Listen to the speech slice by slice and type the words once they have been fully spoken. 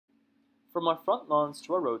From our front lawns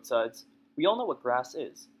to our roadsides, we all know what grass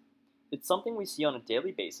is. It's something we see on a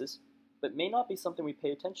daily basis, but may not be something we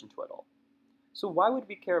pay attention to at all. So why would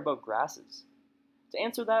we care about grasses? To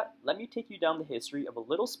answer that, let me take you down the history of a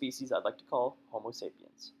little species I'd like to call Homo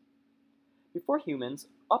sapiens. Before humans,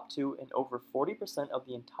 up to and over 40% of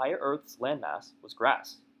the entire Earth's landmass was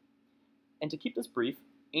grass. And to keep this brief,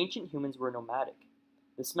 ancient humans were nomadic.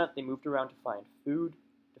 This meant they moved around to find food,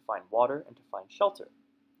 to find water, and to find shelter.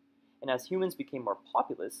 And as humans became more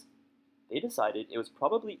populous, they decided it was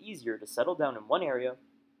probably easier to settle down in one area,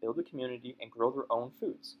 build a community, and grow their own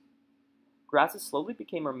foods. Grasses slowly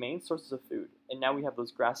became our main sources of food, and now we have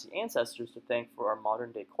those grassy ancestors to thank for our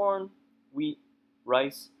modern-day corn, wheat,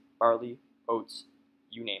 rice, barley, oats,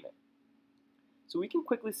 you name it. So we can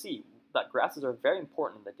quickly see that grasses are very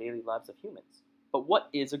important in the daily lives of humans. But what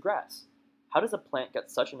is a grass? How does a plant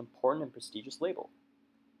get such an important and prestigious label?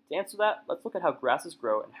 To answer that, let's look at how grasses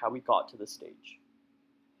grow and how we got to this stage.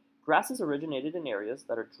 Grasses originated in areas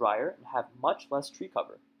that are drier and have much less tree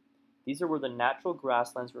cover. These are where the natural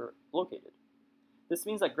grasslands were located. This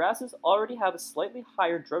means that grasses already have a slightly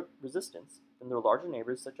higher drought resistance than their larger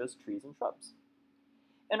neighbors such as trees and shrubs.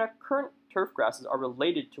 And our current turf grasses are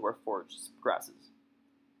related to our forage grasses.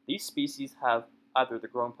 These species have either the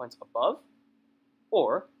growing points above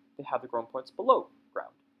or they have the growing points below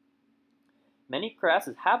ground. Many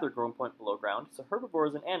grasses have their growing point below ground, so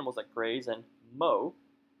herbivores and animals that graze and mow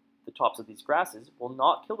the tops of these grasses will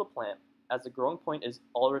not kill the plant as the growing point is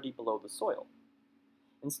already below the soil.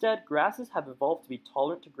 Instead, grasses have evolved to be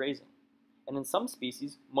tolerant to grazing, and in some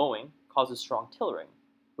species, mowing causes strong tillering,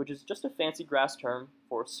 which is just a fancy grass term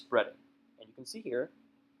for spreading. And you can see here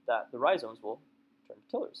that the rhizomes will turn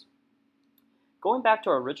to tillers. Going back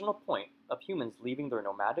to our original point of humans leaving their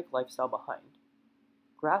nomadic lifestyle behind,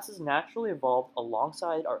 grasses naturally evolved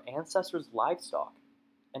alongside our ancestors' livestock,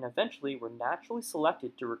 and eventually were naturally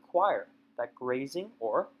selected to require that grazing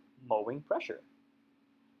or mowing pressure.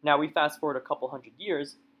 Now we fast forward a couple hundred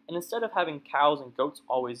years, and instead of having cows and goats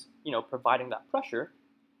always, providing that pressure,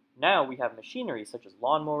 now we have machinery such as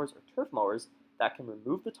lawnmowers or turf mowers that can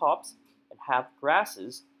remove the tops and have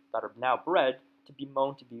grasses that are now bred to be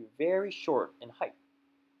mown to be very short in height.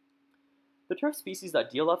 The turf species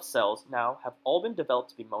that DLF sells now have all been developed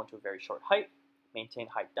to be mown to a very short height, maintain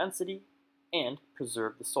high density, and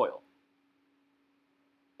preserve the soil.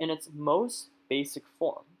 In its most basic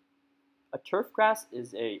form, a turf grass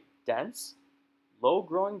is a dense,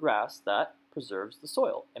 low-growing grass that preserves the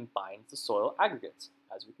soil and binds the soil aggregates,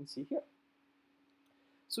 as we can see here.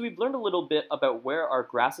 So we've learned a little bit about where our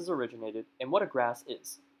grasses originated and what a grass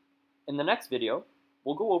is. In the next video,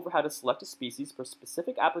 we'll go over how to select a species for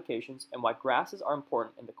specific applications and why grasses are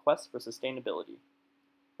important in the quest for sustainability.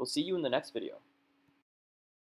 We'll see you in the next video.